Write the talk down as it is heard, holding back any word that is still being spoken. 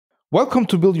Welcome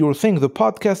to Build Your Thing, the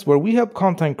podcast where we help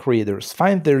content creators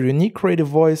find their unique creative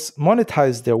voice,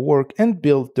 monetize their work, and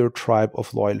build their tribe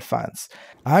of loyal fans.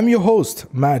 I'm your host,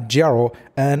 Matt Jarrow,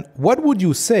 and what would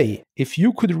you say if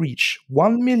you could reach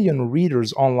 1 million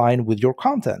readers online with your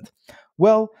content?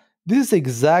 Well, this is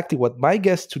exactly what my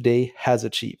guest today has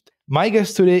achieved. My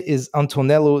guest today is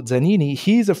Antonello Zanini.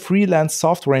 He is a freelance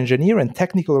software engineer and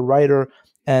technical writer,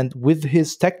 and with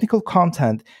his technical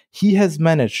content, he has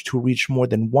managed to reach more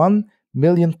than 1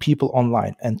 million people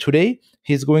online. And today,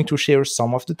 he's going to share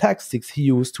some of the tactics he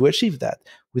used to achieve that.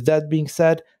 With that being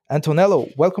said,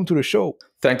 Antonello, welcome to the show.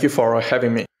 Thank you for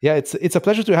having me. Yeah, it's a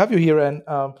pleasure to have you here. And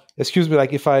excuse me,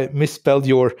 like if I misspelled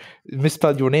your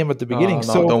name at the beginning. No,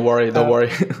 so don't worry.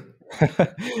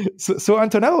 So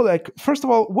Antonello, like first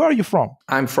of all, where are you from?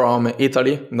 I'm from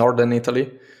Italy, northern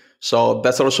Italy. So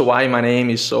that's also why my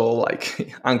name is so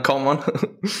like uncommon.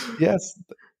 Yes,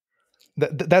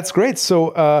 that's great.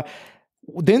 So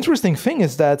the interesting thing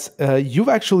is that you've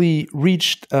actually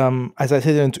reached, as I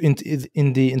said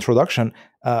in the introduction,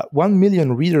 1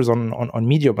 million readers on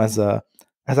Medium as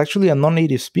actually a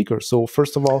non-native speaker. So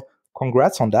first of all,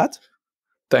 congrats on that.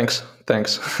 Thanks.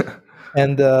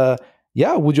 And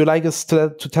yeah, would you like us to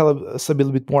tell us a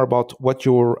little bit more about what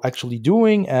you're actually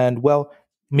doing? And well,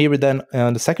 maybe then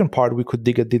in the second part, we could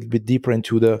dig a little bit deeper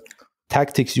into the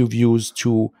tactics you've used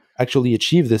to actually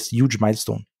achieve this huge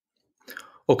milestone.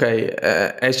 Okay,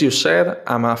 as you said,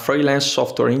 I'm a freelance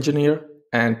software engineer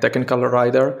and technical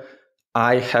writer.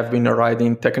 I have been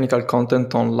writing technical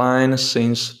content online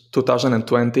since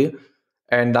 2020,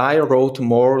 and I wrote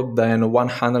more than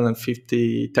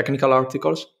 150 technical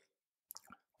articles.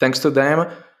 Thanks to them,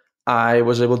 I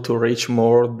was able to reach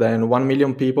more than 1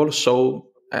 million people. So,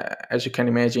 as you can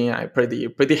imagine, I'm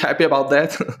pretty happy about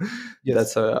that. Yes.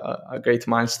 That's a great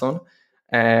milestone.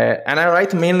 And I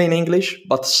write mainly in English,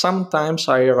 but sometimes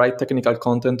I write technical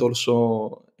content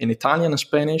also in Italian and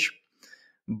Spanish.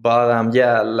 But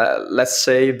let's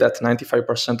say that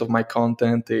 95% of my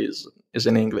content is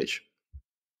in English.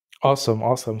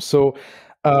 Awesome. So,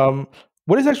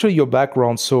 what is actually your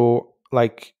background? So,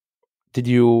 like, did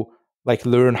you like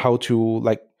learn how to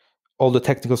like all the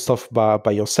technical stuff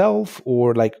by yourself,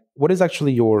 or like what is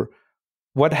actually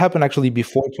what happened actually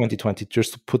before 2020?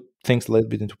 Just to put things a little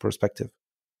bit into perspective.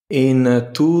 In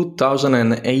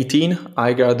 2018,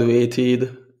 I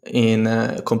graduated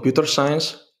in computer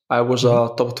science. I was a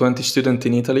top 20 student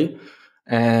in Italy,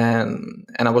 and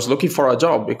I was looking for a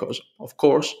job because, of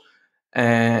course,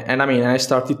 and I mean, I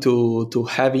started to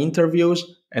have interviews,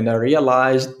 and I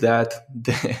realized that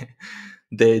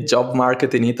the job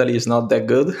market in Italy is not that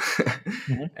good,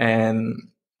 and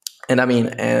I mean,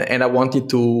 and I wanted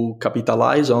to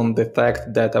capitalize on the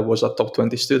fact that I was a top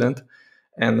 20 student.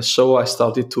 And so I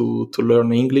started to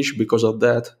learn English because of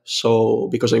that. So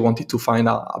because I wanted to find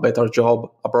a better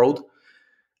job abroad.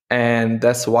 And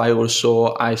that's why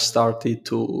also I started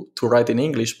to write in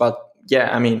English. But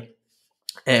yeah, I mean,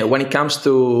 when it comes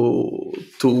to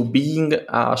being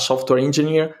a software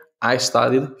engineer, I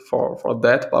studied for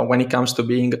that. But when it comes to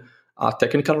being a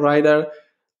technical writer,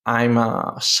 I'm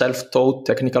a self-taught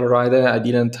technical writer. I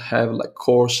didn't have like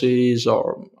courses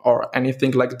or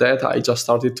anything like that. I just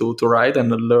started to write and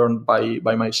learn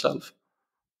by myself.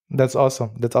 That's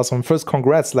awesome. First,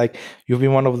 congrats! Like you've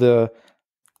been one of the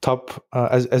top,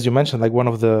 as you mentioned, like one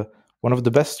of the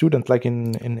best students, like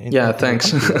in yeah.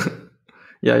 Thanks.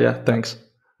 yeah. Thanks.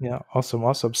 Yeah.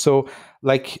 Awesome. So,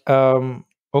 like,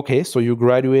 okay, so you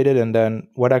graduated, and then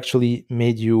what actually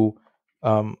made you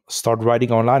start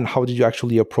writing online? How did you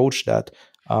actually approach that?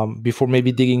 Before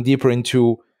maybe digging deeper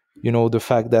into, the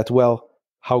fact that, well,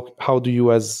 how do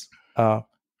you, as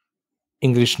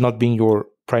English not being your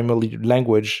primary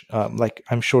language, like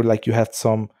I'm sure like you had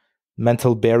some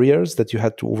mental barriers that you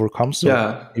had to overcome. So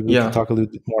maybe we can talk a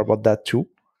little bit more about that too.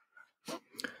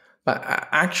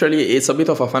 Actually, it's a bit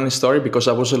of a funny story because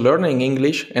I was learning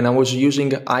English and I was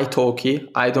using italki.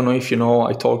 I don't know if you know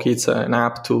italki. It's an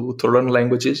app to learn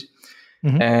languages.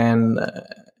 And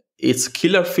its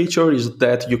killer feature is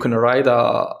that you can write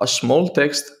a small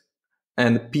text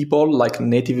and people like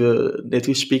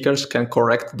native speakers can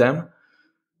correct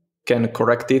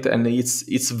it. And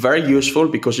it's very useful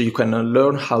because you can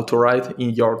learn how to write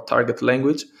in your target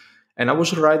language. And I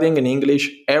was writing in English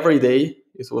every day.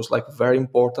 It was like very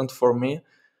important for me.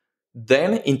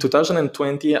 Then in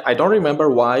 2020, I don't remember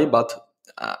why, but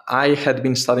I had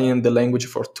been studying the language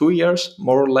for 2 years,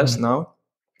 more or less now.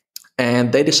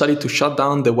 And they decided to shut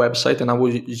down the website, and I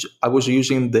was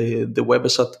using the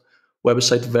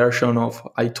website version of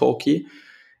italki,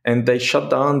 and they shut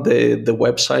down the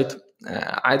website.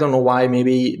 I don't know why.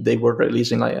 Maybe they were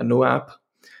releasing like a new app,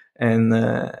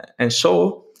 and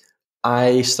so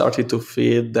I started to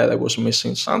feel that I was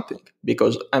missing something,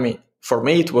 because for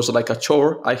me it was like a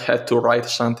chore. I had to write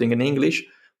something in English,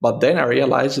 but then I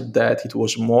realized that it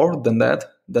was more than that.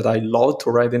 That I loved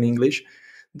to write in English,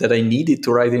 that I needed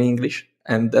to write in English,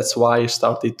 and that's why I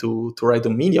started to write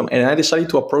on Medium. And I decided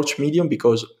to approach Medium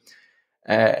because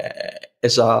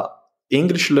as a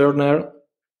English learner,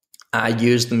 I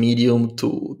used Medium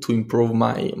to improve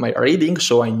my reading.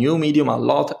 So I knew Medium a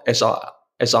lot as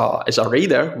a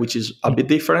reader, which is a bit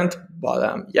different. But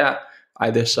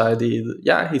I decided,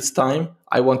 it's time.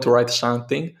 I want to write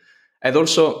something. And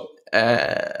also,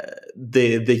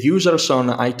 the users on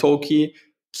italki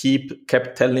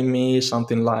kept telling me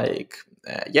something like,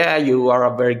 you are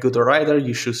a very good writer.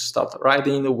 You should start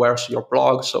writing. Where's your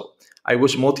blog? So I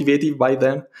was motivated by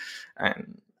them,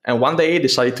 and one day I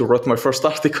decided to write my first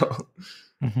article.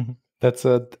 Mm-hmm.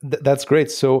 That's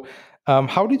great. So,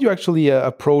 how did you actually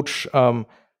approach,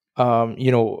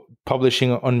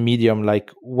 publishing on Medium?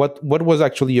 Like, what was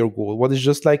actually your goal? Was it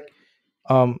just like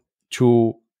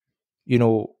to,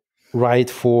 write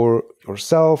for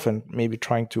yourself and maybe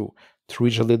trying to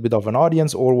reach a little bit of an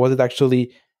audience, or was it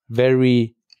actually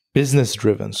very business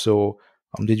driven? So,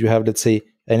 did you have, let's say,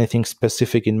 anything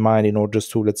specific in mind in order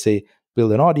just to, let's say,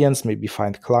 build an audience, maybe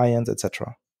find clients,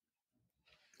 etc.?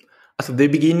 At the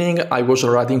beginning, I was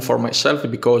writing for myself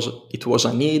because it was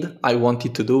a need. I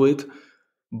wanted to do it.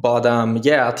 But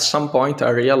at some point,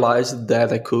 I realized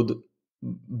that I could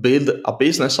build a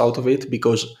business out of it,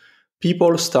 because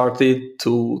people started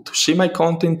to see my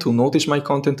content, to notice my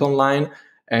content online.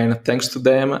 And thanks to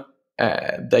them,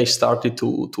 they started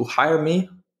to hire me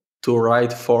to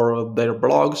write for their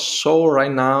blogs. So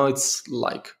right now, it's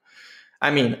like,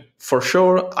 for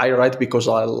sure, I write because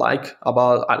I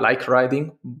like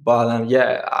writing, but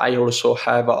I also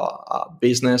have a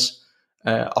business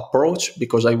approach,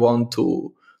 because I want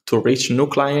to reach new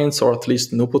clients, or at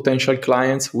least new potential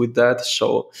clients with that.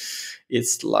 So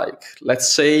it's like,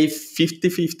 let's say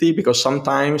 50-50, because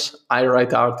sometimes I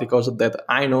write articles that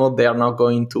I know they are not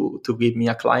going to give me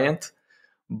a client.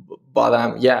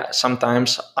 But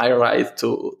sometimes I write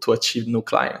to achieve new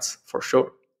clients, for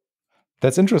sure.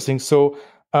 That's interesting. So,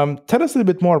 tell us a little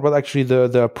bit more about actually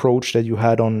the approach that you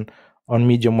had on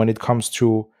Medium when it comes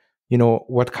to,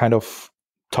 what kind of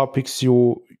topics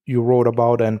you wrote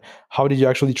about, and how did you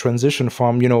actually transition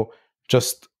from,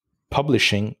 just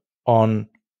publishing on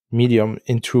Medium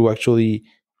into actually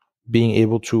being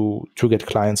able to get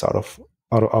clients out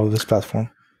of this platform?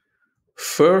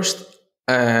 First,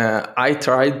 I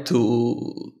tried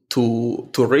to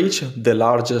reach the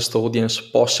largest audience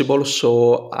possible.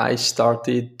 So I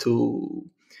started to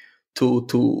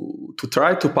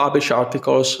try to publish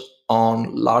articles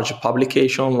on large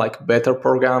publication like Better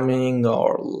Programming,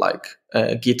 or like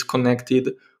Git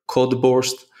Connected,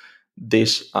 Codeburst.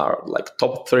 These are like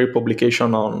top 3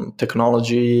 publication on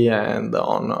technology and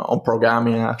on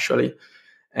programming, actually.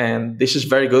 And this is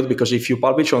very good, because if you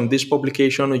publish on this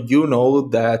publication, you know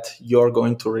that you're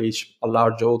going to reach a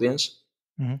large audience.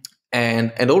 Mm-hmm.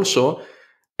 And also,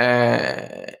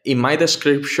 in my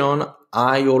description,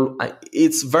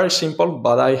 it's very simple,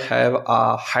 but I have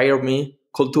a hire me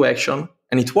call to action,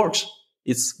 and it works.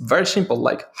 It's very simple,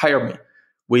 like hire me,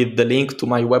 with the link to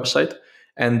my website.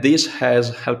 And this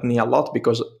has helped me a lot,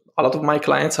 because a lot of my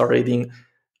clients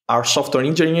are software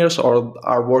engineers or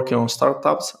are working on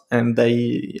startups, and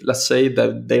let's say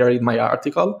that they read my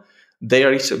article, they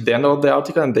reach the end of the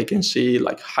article and they can see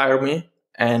like hire me,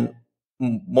 and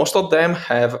most of them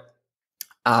have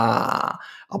a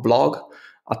blog,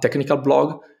 a technical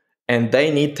blog, and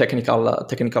they need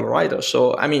technical writers.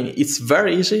 So it's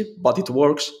very easy, but it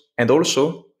works. And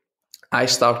also, I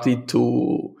started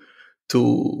to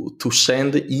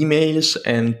send emails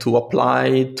and to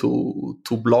apply to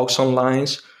blogs online,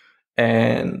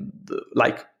 and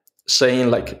like saying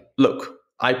like, look,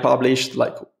 I published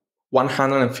like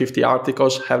 150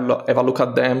 articles, have a look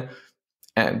at them.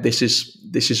 And this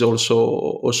is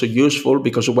also useful,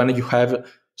 because when you have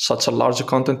such a large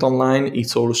content online,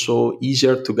 it's also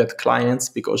easier to get clients,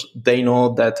 because they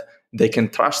know that they can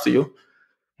trust you.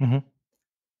 Mm-hmm.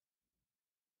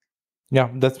 Yeah,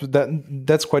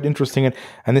 that's quite interesting,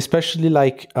 and especially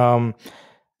like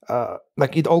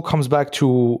it all comes back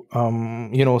to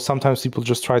sometimes people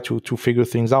just try to figure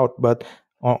things out, but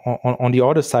on the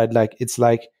other side, like it's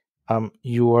like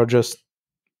you are just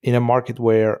in a market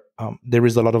where there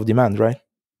is a lot of demand, right?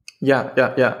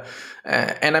 Yeah.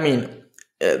 And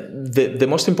the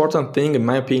most important thing, in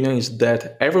my opinion, is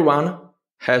that everyone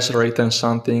has written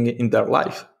something in their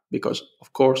life, because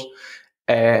of course,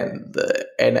 and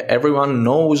everyone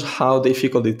knows how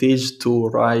difficult it is to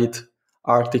write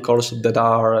articles that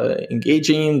are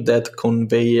engaging, that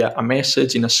convey a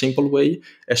message in a simple way,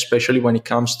 especially when it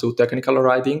comes to technical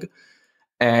writing.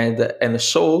 And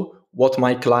so what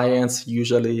my clients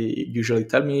usually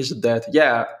tell me is that,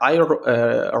 yeah, I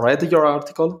read your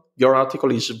article. Your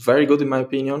article is very good in my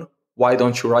opinion. Why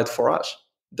don't you write for us?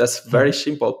 That's very Mhm.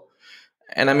 simple.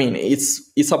 And I mean,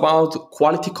 it's about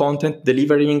quality content,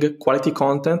 delivering quality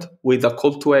content with a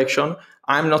call to action.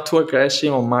 I'm not too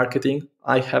aggressive on marketing.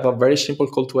 I have a very simple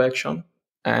call to action,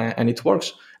 and it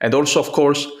works. And also, of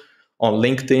course, on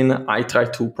LinkedIn, I try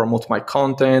to promote my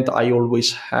content. I'm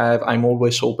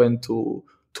always open to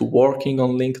working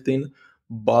on LinkedIn.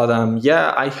 But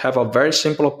yeah, I have a very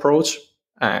simple approach,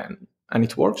 and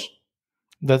it works.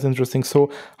 That's interesting. So,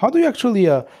 how do you actually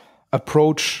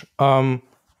approach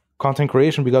content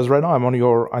creation? Because right now I'm on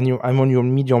your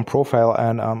Medium profile,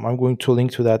 and I'm going to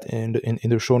link to that in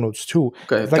the show notes too.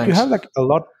 Okay, It's like you thanks. have like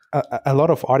a lot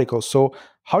of articles. So,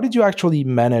 how did you actually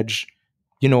manage,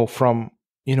 from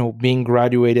being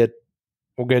graduated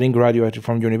or getting graduated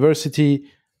from university,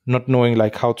 not knowing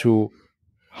like how to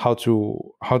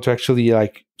actually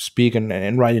like speak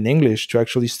and write in English, to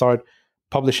actually start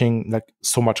publishing like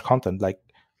so much content? Like,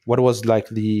 what was like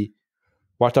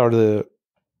what are the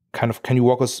kind of, can you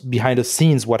walk us behind the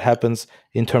scenes, what happens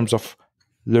in terms of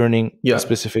learning a Yeah.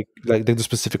 specific, like the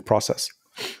specific process?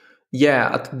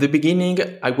 Yeah, at the beginning,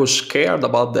 I was scared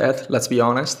about that. Let's be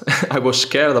honest. I was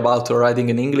scared about writing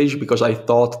in English because I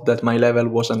thought that my level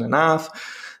wasn't enough,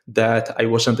 that I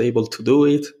wasn't able to do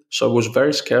it. So I was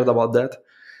very scared about that.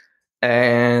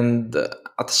 And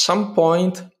at some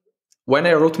point, when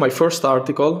I wrote my first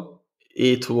article,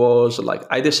 it was like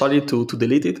I decided to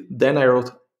delete it. Then I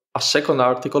wrote a second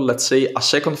article, let's say a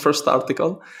second first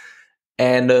article,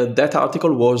 and that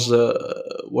article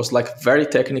was like very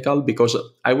technical because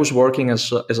I was working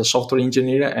as a software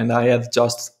engineer, and I had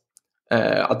just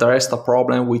addressed a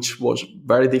problem which was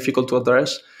very difficult to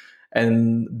address,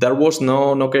 and there was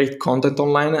no great content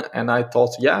online, and I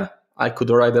thought, yeah, I could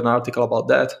write an article about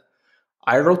that.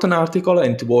 I wrote an article,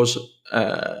 and it was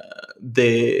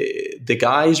the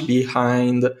guys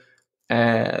behind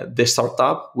the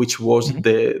startup, which was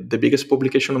Mhm. the biggest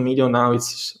publication on Medium. Now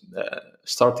it's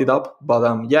started up, but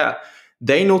yeah,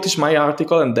 they noticed my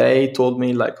article and they told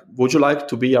me like, "Would you like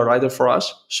to be a writer for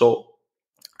us?" So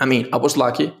I mean, I was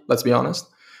lucky. Let's be honest,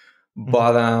 Mhm.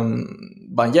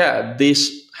 but yeah,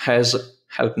 this has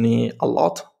helped me a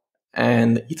lot,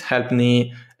 and it helped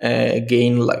me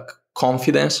gain like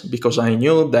confidence because I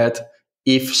knew that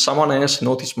if someone else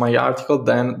noticed my article,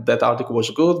 then that article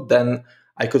was good. Then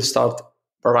I could start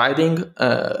writing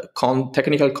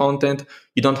technical content.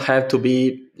 You don't have to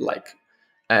be like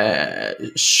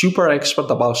super expert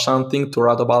about something to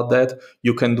write about that.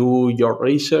 You can do your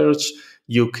research.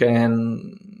 You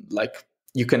can like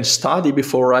you can study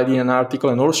before writing an article,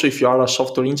 and also if you are a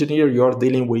software engineer, you are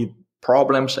dealing with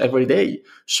problems every day,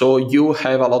 so you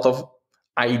have a lot of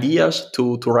ideas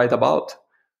to write about.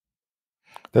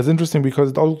 That's interesting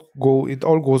because it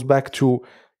all goes back to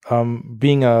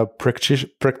being a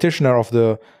practitioner of,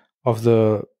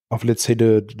 let's say,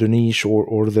 the niche,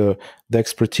 or the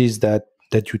expertise that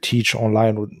you teach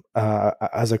online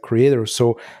as a creator.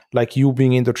 So like you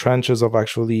being in the trenches of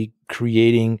actually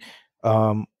creating,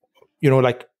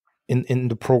 like in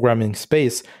the programming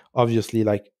space, obviously,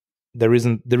 like there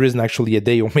isn't actually a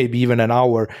day or maybe even an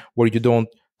hour where you don't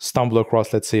stumble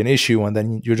across, let's say, an issue, and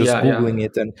then you're just Yeah, yeah. googling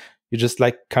it, and you're just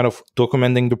like kind of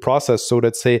documenting the process, so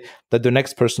let's say that the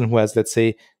next person who has, let's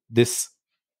say, this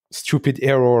stupid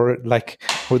error, like,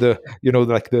 or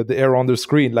like the error on the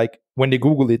screen, like when they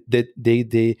google it,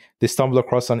 they stumble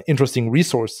across an interesting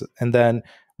resource, and then,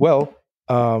 well,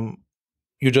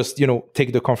 you just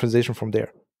take the conversation from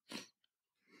there.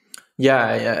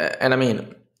 Yeah, yeah. And I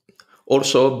mean,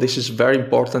 also, this is very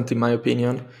important in my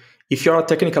opinion. If you're a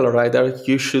technical writer,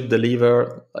 you should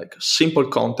deliver like simple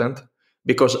content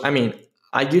because I mean,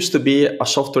 I used to be a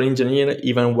software engineer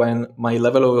even when my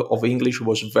level of English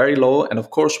was very low. And of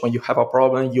course, when you have a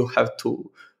problem, you have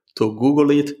to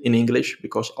Google it in English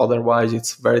because otherwise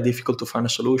it's very difficult to find a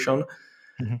solution.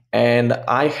 Mhm. And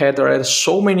I had read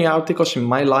so many articles in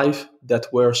my life that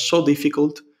were so Mhm.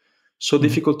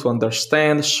 difficult to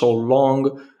understand, so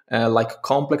long, like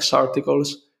complex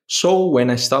articles. So when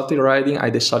I started writing, I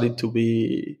decided to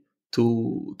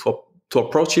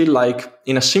approach it like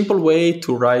in a simple way,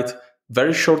 to write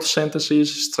very short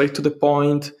sentences, straight to the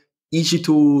point, easy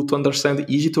to understand,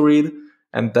 easy to read,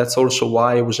 and that's also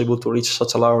why I was able to reach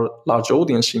such a large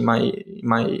audience in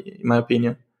my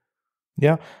opinion.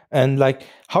 Yeah. And like,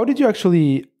 how did you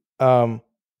actually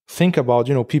think about,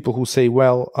 people who say,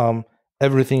 well,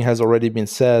 everything has already been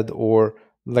said, or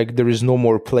like there is no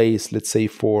more place, let's say,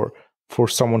 for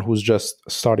someone who's just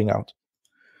starting out?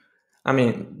 I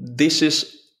mean,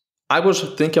 I was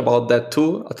thinking about that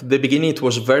too. At the beginning, it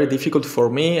was very difficult for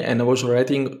me, and I was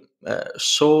writing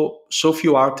so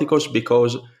few articles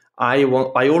because I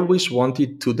always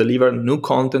wanted to deliver new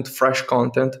content, fresh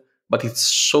content, but it's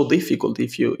so difficult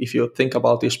if you think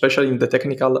about it, especially in the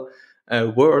technical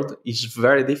world, it's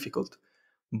very difficult.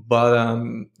 But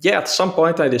yeah, at some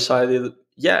point I decided,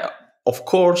 yeah, of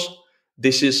course,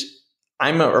 this is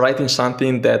I'm writing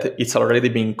something that it's already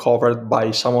been covered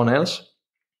by someone else,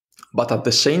 but at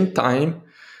the same time,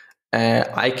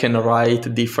 I can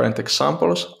write different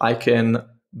examples. I can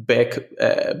back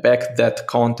that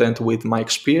content with my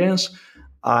experience.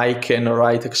 I can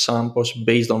write examples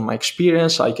based on my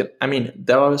experience. I mean,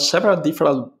 there are several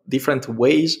different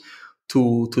ways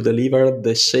to deliver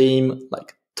the same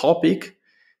like topic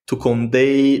to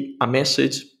convey a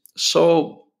message.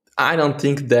 So I don't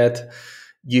think that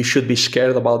you should be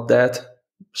scared about that.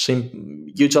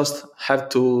 You just have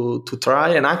to try.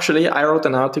 And actually, I wrote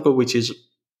an article which is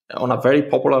on a very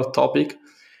popular topic,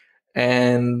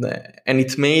 and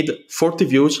it made 40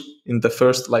 views in the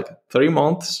first like 3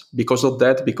 months because of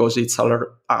that, because it's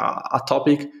a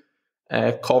topic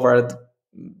covered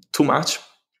too much.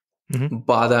 Mm-hmm.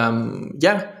 But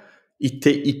yeah,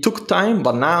 it took time,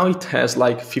 but now it has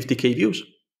like 50K views.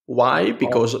 Why? Oh.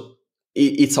 Because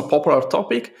it's a popular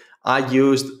topic. I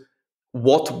used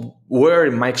what were,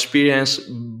 in my experience,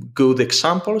 good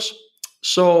examples.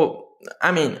 So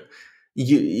I mean,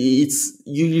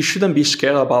 you shouldn't be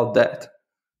scared about that.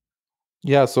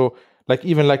 Yeah, so like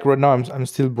even like right now, I'm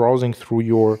still browsing through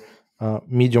your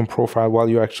Medium profile while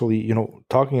you're actually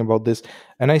talking about this,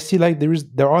 and I see like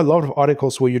there are a lot of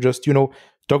articles where you just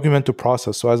document the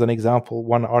process. So as an example,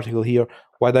 one article here: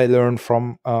 what I learned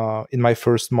from in my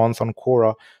first month on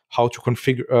Quora, how to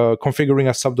configuring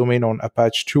a subdomain on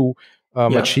Apache 2,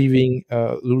 Yeah, achieving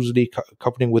loosely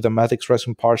coupling with a math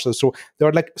expression parser. So there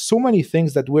are like so many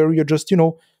things that where you're just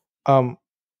um,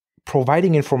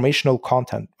 providing informational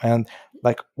content. And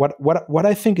like what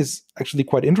I think is actually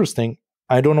quite interesting,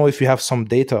 I don't know if you have some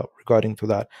data regarding to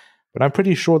that, but I'm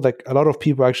pretty sure like a lot of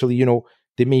people actually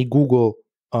they may Google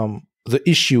the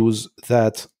issues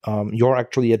that you're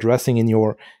actually addressing in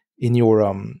your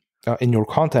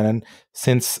content. And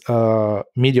since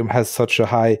Medium has such a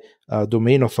high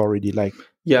domain authority, like I'm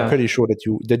yeah, pretty sure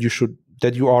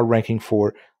that you are ranking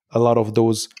for a lot of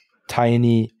those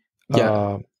tiny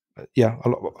yeah. yeah,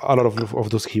 a lot of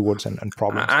those keywords and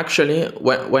problems. Actually,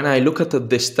 when I look at the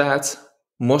stats,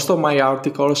 most of my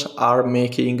articles are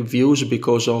making views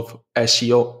because of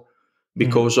SEO, Hmm.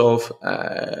 because of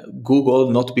Google,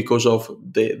 not because of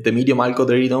the Medium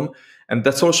algorithm. And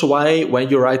that's also why when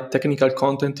you write technical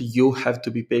content, you have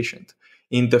to be patient.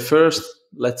 In the first, Yes.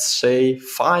 let's say,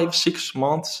 5, 6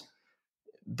 months,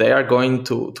 they are going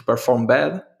to perform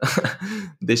bad.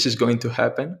 This is going to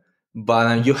happen,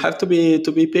 but you Mhm. have to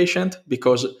be patient,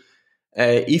 because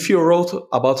if you wrote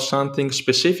about something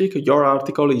specific, your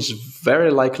article is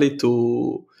very likely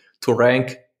to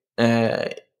rank uh,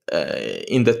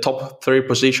 in the top 3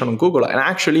 position on Google. And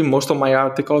actually, most of my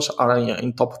articles are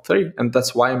in top 3, and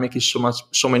that's why I'm making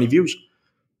so many views.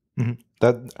 Mhm.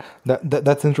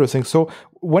 That's interesting. So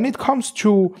when it comes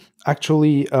to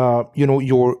actually,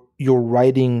 your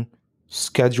writing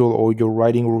schedule or your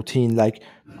writing routine, like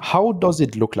how does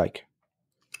it look like?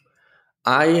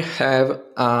 I have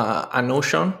a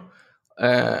Notion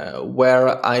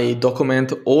where I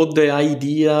document all the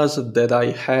ideas that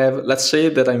I have. Let's say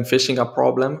that I'm facing a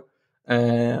problem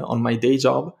on my day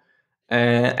job,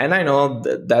 and I know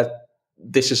that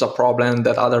this is a problem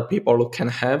that other people can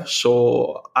have.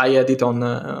 So I add it on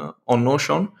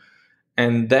Notion,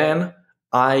 and then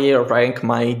I rank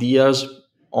my ideas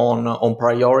on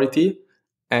priority.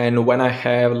 And when I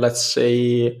have, let's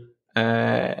say,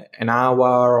 an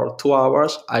hour or 2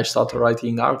 hours, I start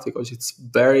writing articles. It's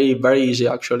very easy,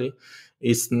 actually.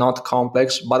 It's not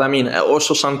complex, but I mean,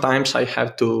 also sometimes I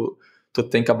have to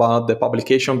think about the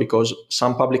publication, because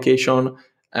some publication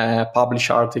publish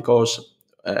articles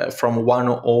from one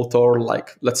author,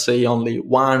 like let's say only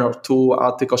 1 or 2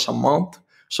 articles a month.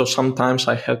 So sometimes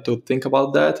I have to think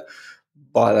about that.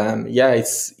 But yeah,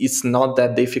 it's not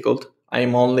that difficult.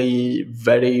 I'm only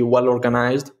very well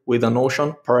organized with a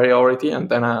Notion priority, and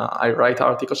then I write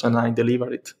articles and I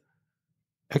deliver it.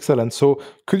 Excellent. So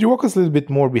could you walk us a little bit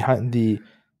more behind the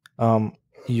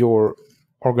your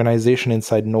organization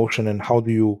inside Notion, and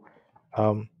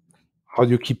um, how do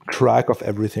you keep track of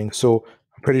everything? So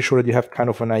I'm pretty sure that you have kind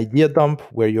of an idea dump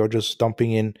where you're just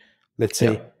dumping in, let's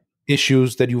Yeah. say,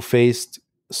 issues that you faced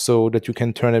so that you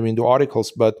can turn them into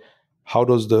articles. But how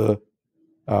does the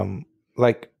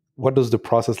Like, what does the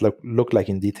process look like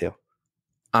in detail?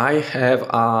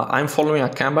 I'm following a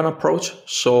Kanban approach.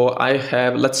 So I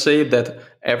have, let's say that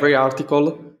every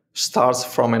article starts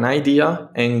from an idea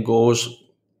and goes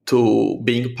to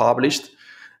being published.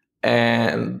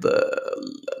 And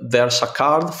there's a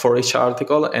card for each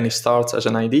article, and it starts as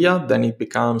an idea. Then it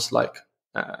becomes like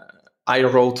I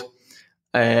wrote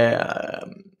uh,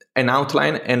 an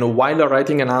outline, and while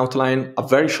writing an outline, a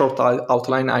very short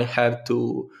outline, I have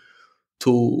to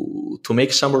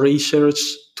make some research,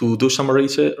 to do some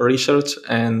research,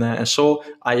 and so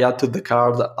I add to the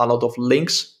card a lot of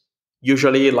links,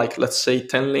 usually like let's say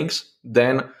 10 links.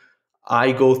 Then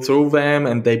I go through them,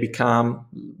 and they become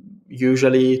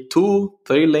usually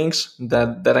 2-3 links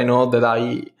that I know that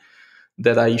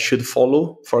I should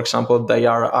follow. For example, they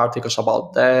are articles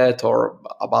about that or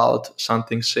about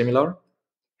something similar.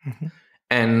 Mm-hmm.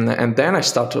 And then I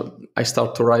start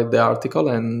to write the article,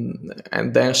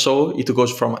 and then so it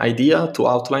goes from idea to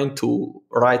outline to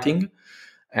writing.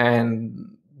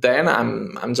 And then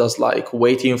I'm just like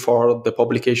waiting for the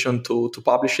publication to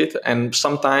publish it. And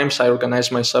sometimes I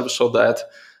organize myself so that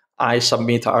I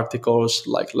submit articles,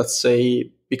 like let's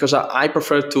say, because I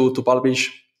prefer to publish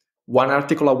one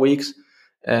article a week.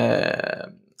 uh,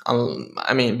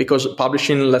 I mean, because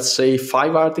publishing, let's say,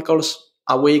 5 articles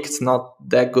a week, it's not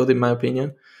that good in my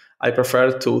opinion. I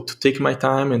prefer to take my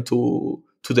time and to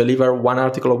deliver one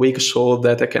article a week so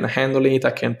that I can handle it,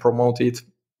 I can promote it.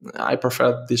 I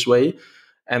prefer this way,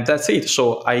 and that's it.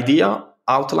 So idea,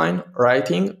 outline,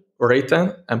 writing,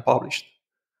 written, and published.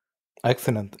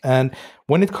 Excellent. And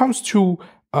when it comes to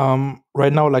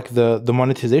right now, like the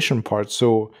monetization part,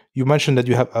 so you mentioned that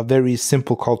you have a very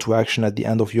simple call to action at the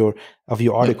end of your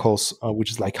Yeah. articles,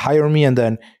 which is like hire me, and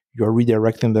then you're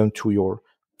redirecting them to your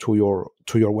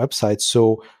website.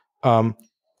 So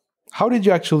how did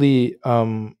you actually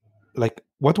like?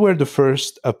 What were the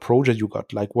first approach that you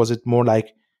got? Like, was it more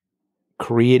like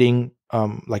creating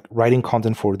like writing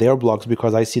content for their blogs?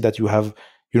 Because I see that you have,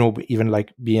 even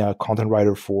like being a content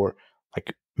writer for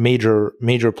like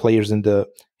major players in the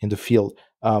field.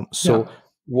 Yeah. So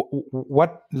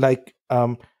what like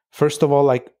first of all,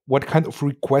 like what kind of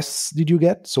requests did you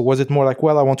get? So was it more like,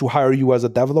 well, I want to hire you as a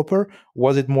developer?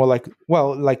 Was it more like,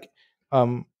 well, like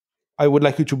um I would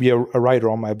like you to be a writer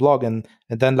on my blog? And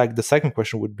then like the second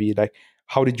question would be like,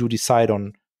 how did you decide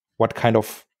on what kind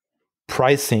of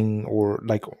pricing, or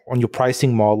like on your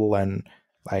pricing model, and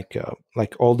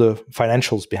like all the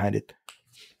financials behind it?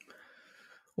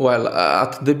 Well,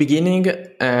 at the beginning,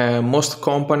 most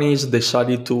companies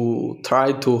decided to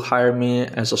try to hire me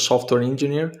as a software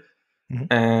engineer, Mm-hmm.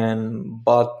 and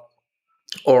but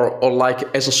or like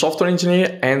as a software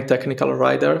engineer and technical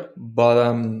writer.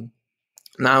 But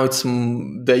now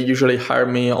they usually hire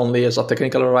me only as a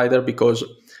technical writer, because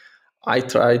I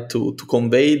try to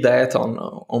convey that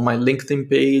on my LinkedIn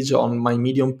page, on my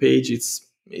Medium page.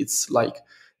 It's like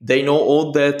they know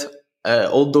all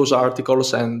those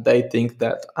articles, and they think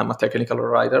that I'm a technical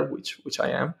writer, which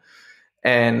I am,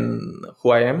 and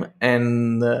who I am.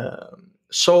 And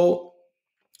so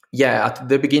yeah, at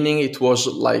the beginning it was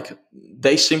like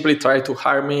they simply tried to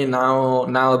hire me.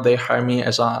 Now they hire me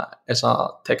as a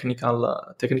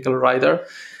technical writer.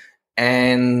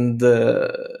 And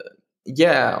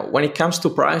yeah, when it comes to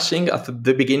pricing, at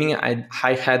the beginning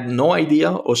I had no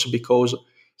idea, also because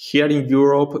here in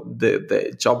Europe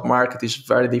the job market is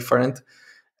very different.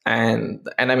 And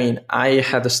I mean, I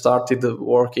had started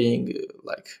working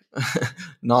like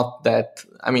not that,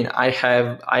 I mean, I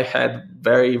had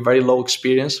very very low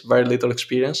experience, very little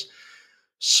experience.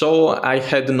 So I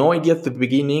had no idea at the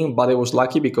beginning, but I was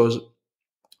lucky because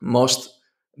most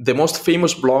the most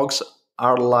famous blogs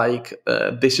are like,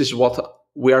 this is what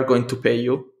we are going to pay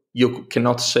you. You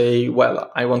cannot say,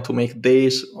 well, I want to make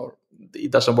this, or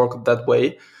it doesn't work that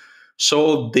way.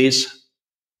 So this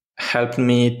helped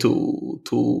me to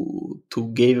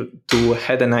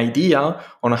had an idea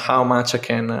on how much I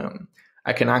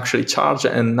can actually charge.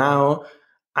 And now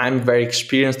I'm very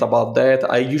experienced about that.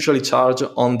 I usually charge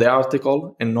on the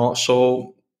article, and not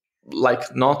so,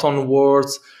 like, not on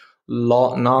words,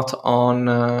 not on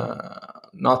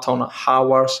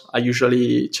hours. I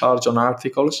usually charge on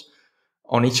articles.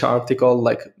 On each article,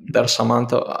 like, there's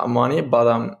amount of money,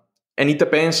 but and it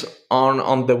depends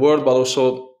on the word, but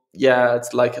also, yeah,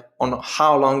 it's like on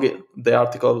how long the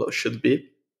article should be.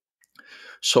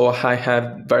 So I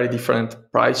have very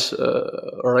different price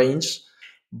range.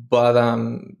 But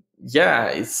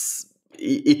yeah,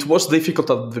 it was difficult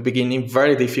at the beginning,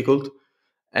 very difficult.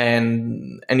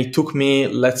 And it took me,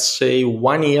 let's say,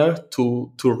 1 year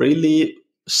to really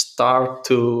start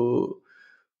to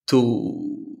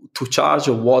to charge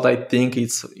what I think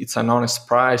it's an honest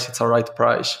price, it's a right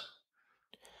price.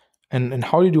 And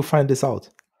how did you find this out?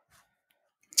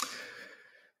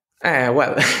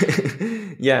 Well,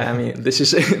 yeah, I mean, this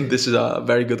is this is a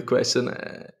very good question.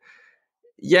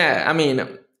 Yeah, I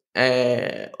mean,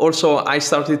 also I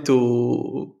started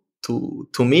to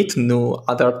meet new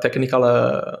other technical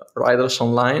writers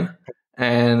online,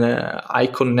 and I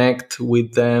connect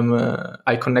with them.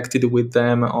 I connected with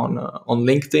them on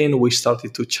LinkedIn. We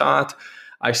started to chat.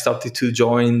 I started to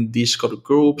join Discord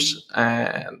groups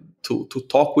and to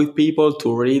talk with people,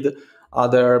 to read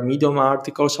other Medium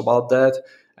articles about that.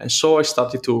 And so I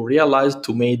started to realize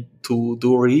to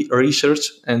do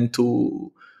research and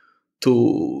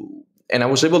and I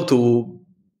was able to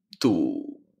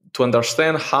to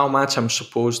understand how much I'm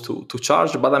supposed to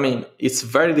charge. But I mean, it's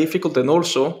very difficult, and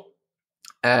also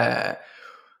uh,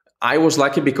 I was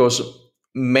lucky because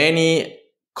many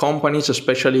companies,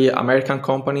 especially American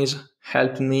companies,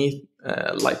 helped me.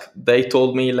 Like they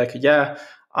told me, like, yeah,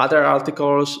 other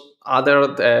articles,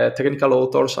 other technical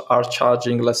authors are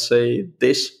charging, let's say,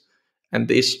 this, and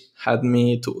this had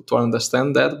me to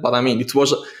understand that. But I mean, it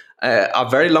was a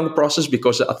very long process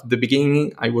because at the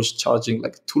beginning I was charging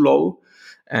like too low,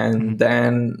 and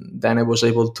then I was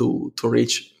able to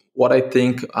reach what I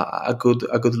think a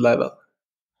good level.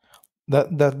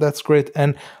 That's great.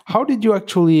 And how did you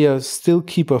actually still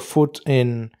keep a foot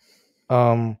in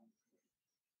um,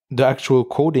 the actual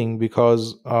coding?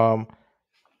 Because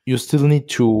you still need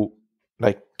to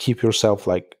like keep yourself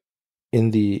like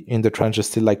in the trenches,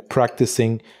 still like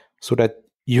practicing, so that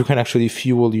you can actually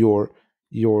fuel your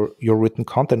written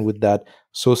content with that.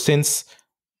 So since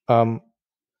um,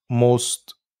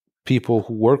 most people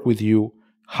who work with you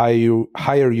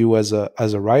hire you as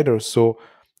a writer, so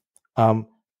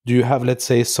do you have, let's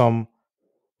say, some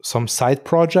side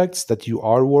projects that you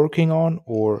are working on,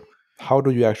 or how do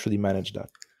you actually manage that?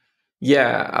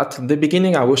 Yeah, at the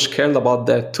beginning, I was scared about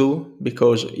that too,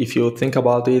 because if you think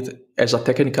about it, as a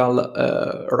technical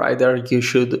writer, you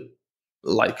should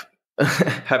like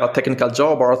have a technical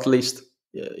job, or at least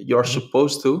you're Mhm.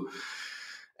 supposed to.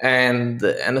 And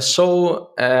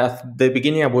so at the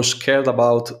beginning, I was scared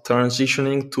about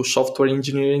transitioning to software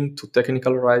engineering to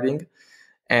technical writing.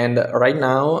 And right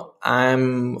now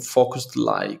I'm focused,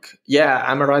 like, yeah,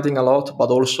 I'm writing a lot, but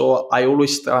also I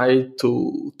always try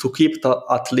to keep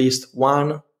at least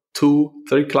one, two,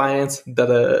 three clients that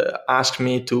ask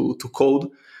me to code,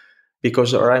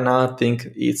 because right now I think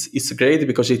it's great,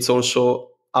 because it's also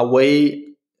a way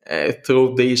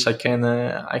through this I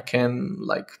can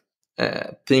like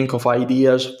think of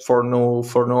ideas for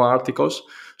new articles.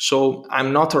 So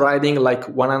I'm not writing like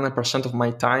 100% of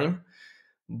my time,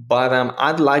 but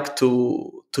I'd like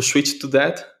to switch to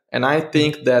that, and I Mhm.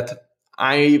 think that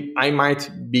I might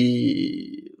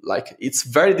be like, it's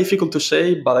very difficult to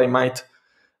say, but I might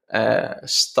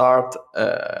start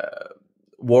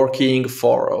working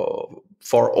for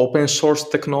open source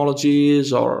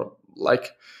technologies, or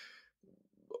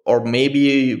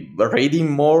maybe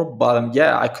reading more. But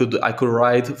yeah, I could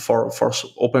write for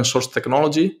open source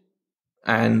technology,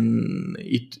 and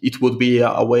it would be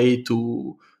a way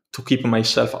to keep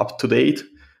myself up to date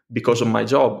because of my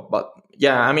job. But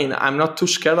yeah, I mean, I'm not too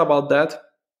scared about that.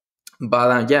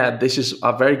 But yeah, this is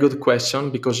a very good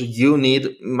question, because you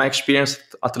need, my experience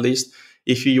at least,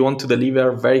 if you want to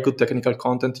deliver very good technical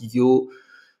content, you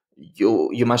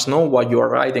must know what you are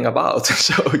writing about.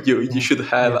 So you Mhm. should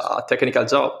have Yes. a technical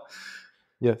job.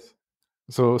 Yes.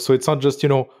 So it's not just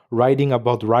writing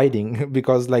about writing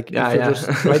because like Yeah, if you're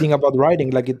just writing about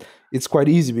writing, like it's quite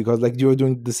easy because like you're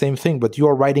doing the same thing, but you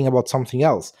are writing about something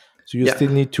else. So you yeah.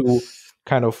 still need to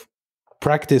kind of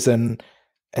practice and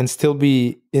still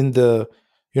be in the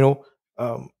you know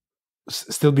um,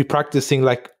 still be practicing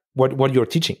like what you're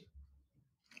teaching.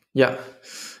 Yeah,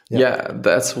 Yeah. yeah,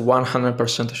 that's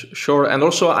 100% sure. And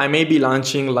also, I may be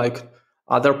launching like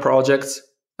other projects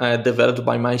developed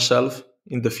by myself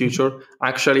in the Mhm. future.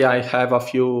 Actually, I have a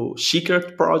few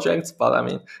secret projects, but I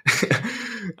mean,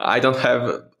 I don't have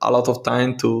a lot of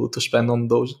time to spend on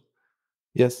those.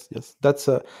 Yes. Yes. That's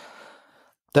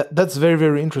very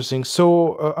very interesting.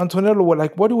 So Antonello,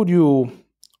 what would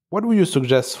you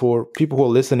suggest for people who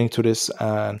are listening to this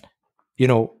and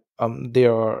they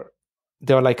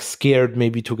are like scared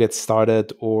maybe to get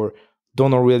started or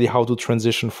don't know really how to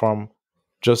transition from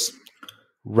just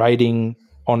writing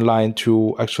online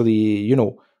to actually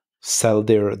sell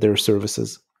their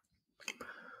services?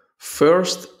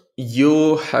 First,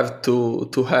 you have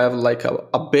to have like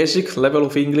a basic level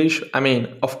of English. I mean,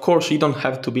 of course, you don't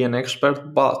have to be an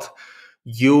expert, but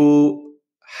you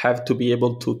have to be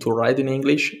able to write in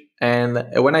English. And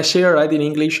when I say write in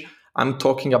English, I'm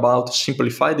talking about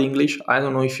simplified English. I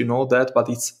don't know if you know that, but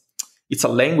it's a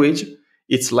language.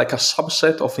 It's like a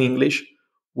subset of English,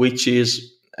 which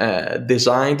is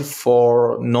designed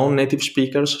for non-native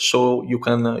speakers. So you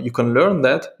can learn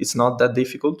that. It's not that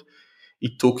difficult.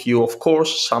 It took you, of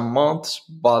course, some months,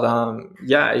 but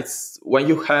it's when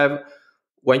you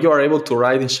are able to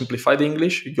write in simplified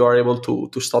English, you are able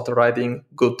to start writing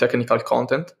good technical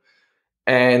content,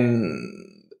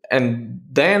 and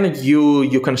then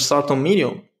you can start on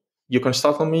Medium. You can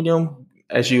start on Medium,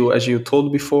 as you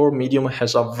told before. Medium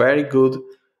has a very good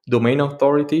domain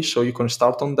authority, so you can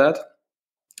start on that.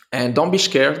 And don't be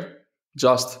scared.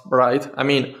 Just write. I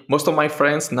mean, most of my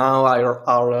friends now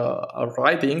are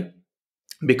writing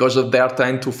because they are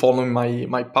trying to follow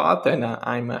my path, and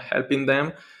I'm helping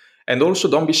them. And also,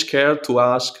 don't be scared to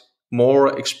ask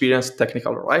more experienced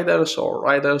technical writers or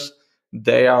writers.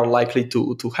 They are likely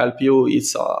to help you.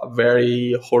 It's a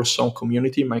very wholesome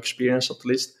community, in my experience at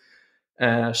least.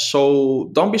 So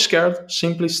don't be scared.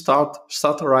 Simply start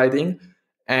writing,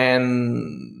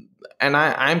 and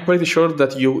I'm pretty sure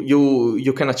that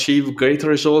you can achieve great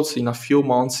results in a few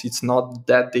months. It's not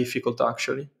that difficult,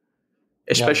 actually,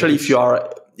 especially if you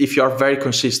are very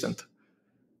consistent.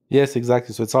 Yes,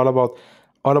 exactly. So it's all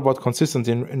about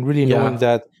consistency and really knowing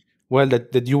that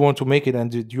you want to make it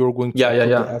and that you're going to put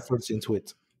the efforts into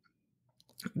it.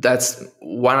 That's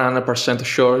 100%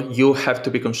 sure. You have to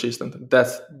be consistent.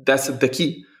 That's the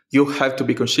key. You have to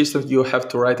be consistent. You have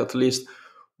to write at least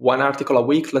one article a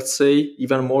week, let's say,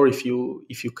 even more if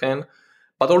you can.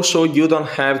 But also, you don't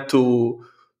have to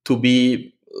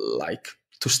be like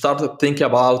to start thinking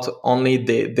about only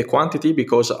the quantity,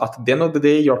 because at the end of the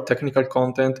day, your technical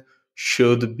content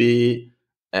should be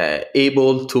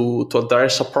able to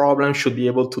address a problem, should be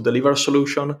able to deliver a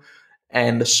solution,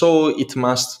 and so it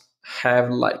must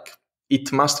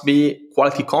be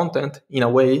quality content in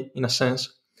a sense.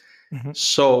 Mm-hmm.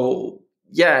 So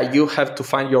you have to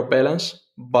find your balance,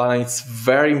 but it's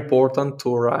very important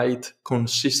to write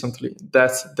consistently.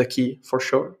 That's the key for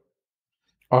sure.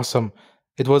 Awesome.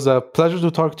 It was a pleasure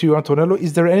to talk to you, Antonello.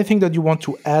 Is there anything that you want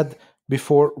to add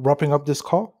before wrapping up this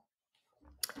call?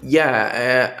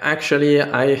 Actually,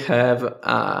 I have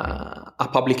a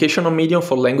publication on Medium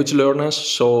for language learners.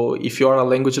 So if you are a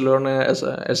language learner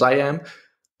as I am,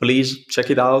 please check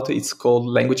it out. It's called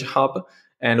Language Hub,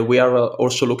 and we are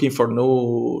also looking for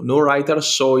new writers.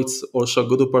 So it's also a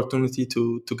good opportunity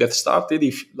to get started.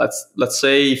 If let's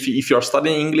say if you are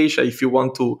studying English, if you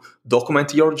want to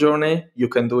document your journey, you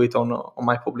can do it on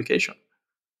my publication.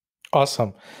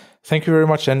 Awesome. Thank you very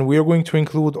much. And we are going to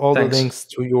include all the links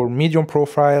to your Medium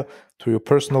profile, to your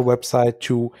personal website,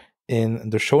 too, in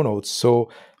the show notes.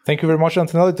 So thank you very much,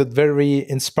 Antonello. It's very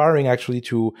inspiring, actually,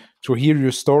 to hear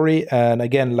your story. And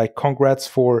again, congrats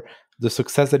for the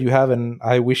success that you have. And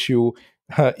I wish you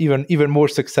even more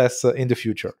success in the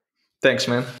future. Thanks,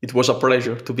 man. It was a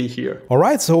pleasure to be here. All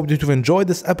right, so hope that you've enjoyed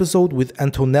this episode with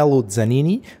Antonello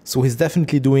Zanini. So he's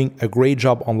definitely doing a great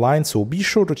job online, so be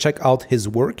sure to check out his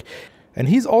work. And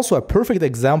he's also a perfect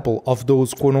example of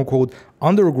those quote-unquote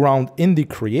underground indie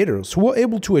creators who are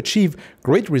able to achieve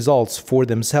great results for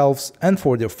themselves and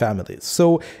for their families.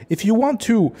 So if you want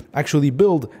to actually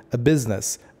build a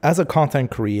business as a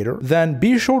content creator, then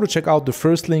be sure to check out the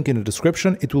first link in the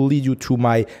description. It will lead you to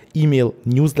my email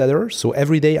newsletter. So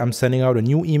every day I'm sending out a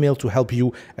new email to help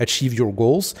you achieve your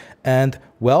goals. And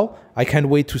well, I can't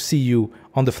wait to see you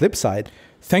on the flip side.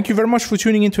 Thank you very much for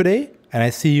tuning in today, and I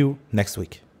see you next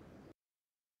week.